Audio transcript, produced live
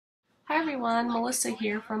Hi everyone, Melissa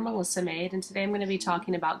here from Melissa Made, and today I'm going to be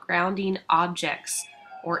talking about grounding objects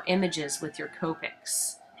or images with your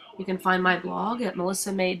Copics. You can find my blog at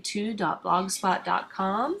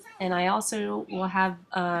melissamade2.blogspot.com, and I also will have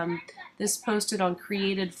this posted on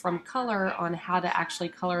Created from Color on how to actually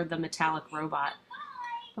color the metallic robot.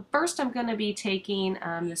 But first I'm going to be taking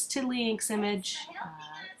this Tiddlywinks image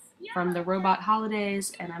from the Robot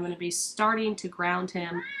Holidays, and I'm going to be starting to ground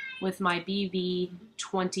him with my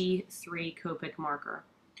BV23 Copic marker.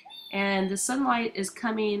 And the sunlight is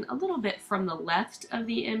coming a little bit from the left of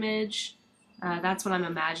the image. That's what I'm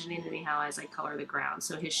imagining anyhow as I color the ground.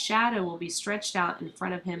 So his shadow will be stretched out in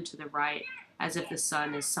front of him to the right as if the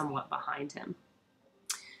sun is somewhat behind him.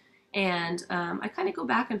 And I kind of go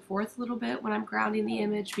back and forth a little bit when I'm grounding the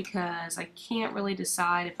image because I can't really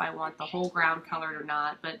decide if I want the whole ground colored or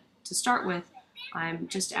not. But to start with, I'm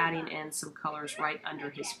just adding in some colors right under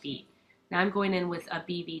his feet. Now I'm going in with a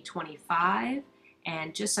BV25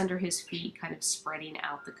 and just under his feet kind of spreading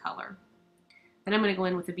out the color. Then I'm going to go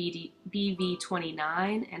in with a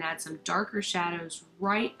BV29 and add some darker shadows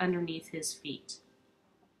right underneath his feet.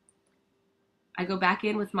 I go back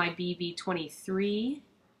in with my BV23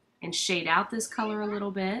 and shade out this color a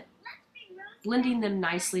little bit, blending them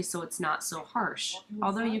nicely so it's not so harsh,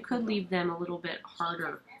 although you could leave them a little bit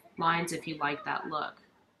harder lines if you like that look.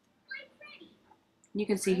 You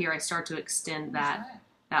can see here I start to extend that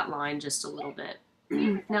line just a little bit.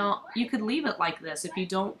 Now you could leave it like this if you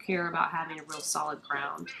don't care about having a real solid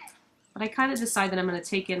ground, but I kind of decide that I'm going to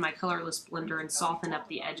take in my colorless blender and soften up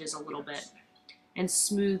the edges a little bit and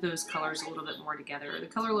smooth those colors a little bit more together. The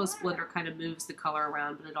colorless blender kind of moves the color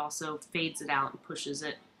around, but it also fades it out and pushes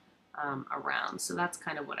it around. So that's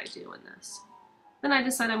kind of what I do in this. Then I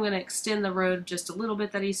decide I'm going to extend the road just a little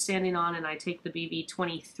bit that he's standing on, and I take the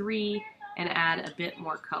BV23 and add a bit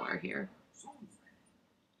more color here.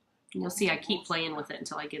 And you'll see I keep playing with it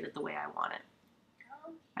until I get it the way I want it.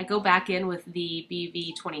 I go back in with the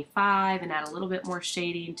BV25 and add a little bit more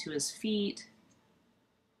shading to his feet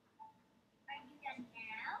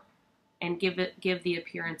and give the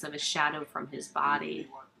appearance of a shadow from his body.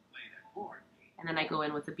 And then I go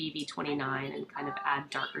in with the BV29 and kind of add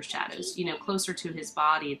darker shadows. You know, closer to his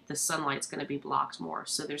body, the sunlight's going to be blocked more,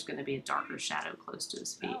 so there's going to be a darker shadow close to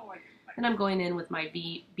his feet. And I'm going in with my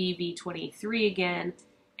BV23 again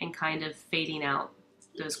and kind of fading out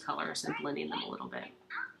those colors and blending them a little bit.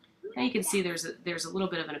 Now you can see there's a little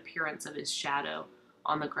bit of an appearance of his shadow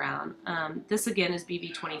on the ground. This again is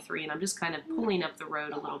BV23, and I'm just kind of pulling up the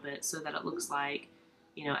road a little bit so that it looks like,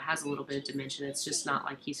 you know, it has a little bit of dimension. It's just not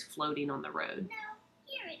like he's floating on the road.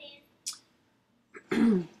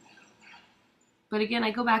 But again,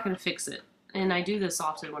 I go back and fix it. And I do this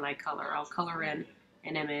often when I color. I'll color in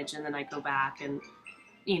an image and then I go back and,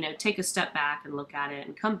 you know, take a step back and look at it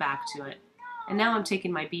and come back to it. And now I'm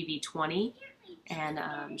taking my BV20 and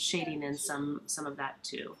shading in some of that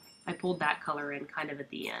too. I pulled that color in kind of at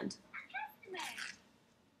the end.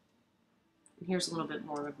 And here's a little bit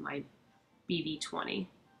more of my BV20.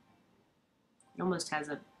 It almost has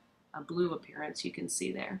a blue appearance, you can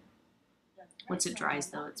see there. Once it dries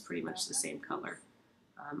though, it's pretty much the same color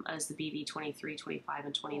as the BV23, 25,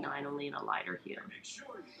 and 29, only in a lighter hue.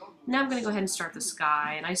 Now I'm going to go ahead and start the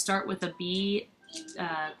sky, and I start with a B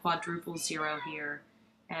quadruple 0 here,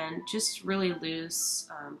 and just really loose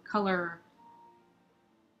color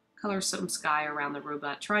some sky around the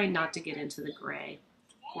robot, trying not to get into the gray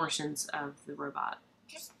portions of the robot.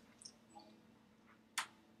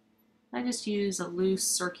 I just use a loose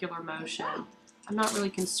circular motion. I'm not really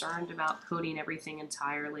concerned about coating everything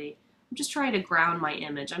entirely. I'm just trying to ground my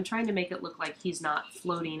image. I'm trying to make it look like he's not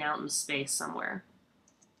floating out in space somewhere.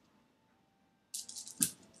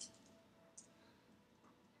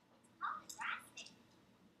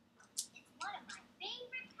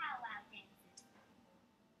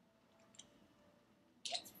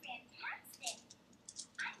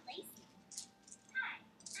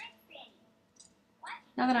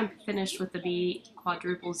 Now that I'm finished with the B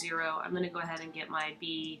quadruple 0, I'm going to go ahead and get my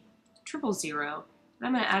B triple 0. And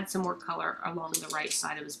I'm going to add some more color along the right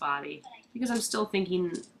side of his body because I'm still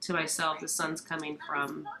thinking to myself the sun's coming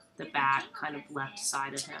from the back, kind of left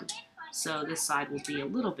side of him. So this side will be a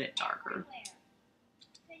little bit darker.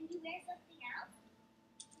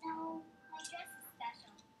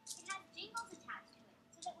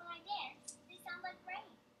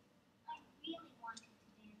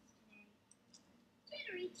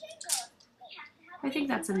 I think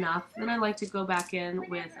that's enough. Then I like to go back in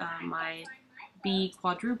with my B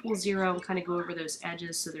quadruple 0 and kind of go over those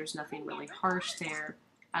edges so there's nothing really harsh there.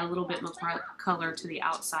 Add a little bit more color to the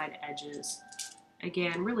outside edges.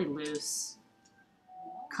 Again, really loose.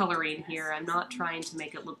 coloring here. I'm not trying to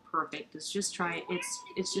make it look perfect. It's just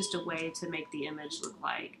just a way to make the image look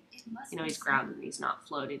like, you know, he's grounded and he's not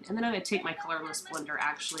floating. And then I'm going to take my colorless blender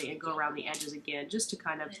actually and go around the edges again just to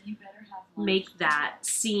kind of make that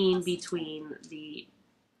scene between the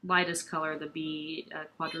lightest color, the B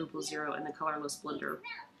quadruple 0, and the colorless blender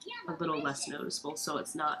a little less noticeable, so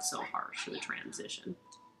it's not so harsh in the transition.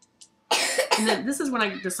 And then this is when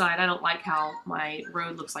I decide I don't like how my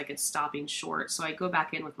road looks like it's stopping short, so I go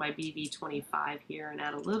back in with my BB25 here and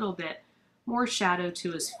add a little bit more shadow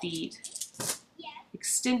to his feet,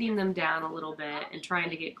 extending them down a little bit and trying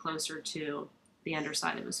to get closer to the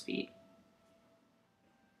underside of his feet.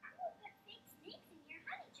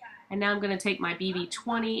 And now I'm going to take my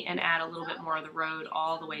BB20 and add a little bit more of the road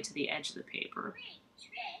all the way to the edge of the paper.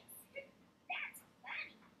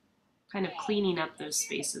 Kind of cleaning up those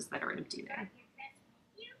spaces that are empty there.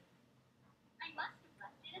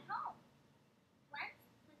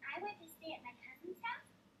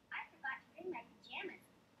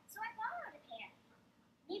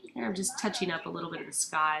 And I'm just touching up a little bit of the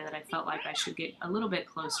sky that I felt like I should get a little bit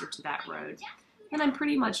closer to that road. And I'm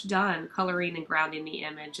pretty much done coloring and grounding the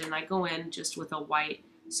image, and I go in just with a white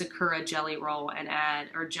Sakura jelly roll and add,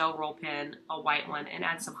 or gel roll pen, a white one, and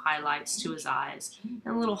add some highlights to his eyes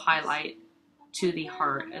and a little highlight to the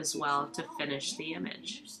heart as well to finish the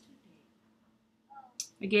image.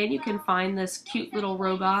 Again, you can find this cute little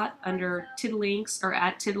robot under Tiddlinks or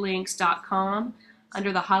at tiddlinks.com.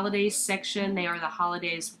 Under the holidays section, they are the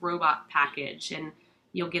holidays robot package, and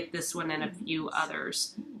you'll get this one and a few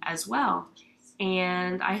others as well.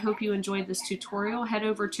 And I hope you enjoyed this tutorial. Head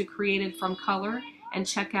over to Created from Color and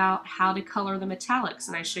check out how to color the metallics,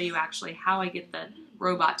 and I show you actually how I get the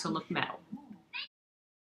robot to look metal.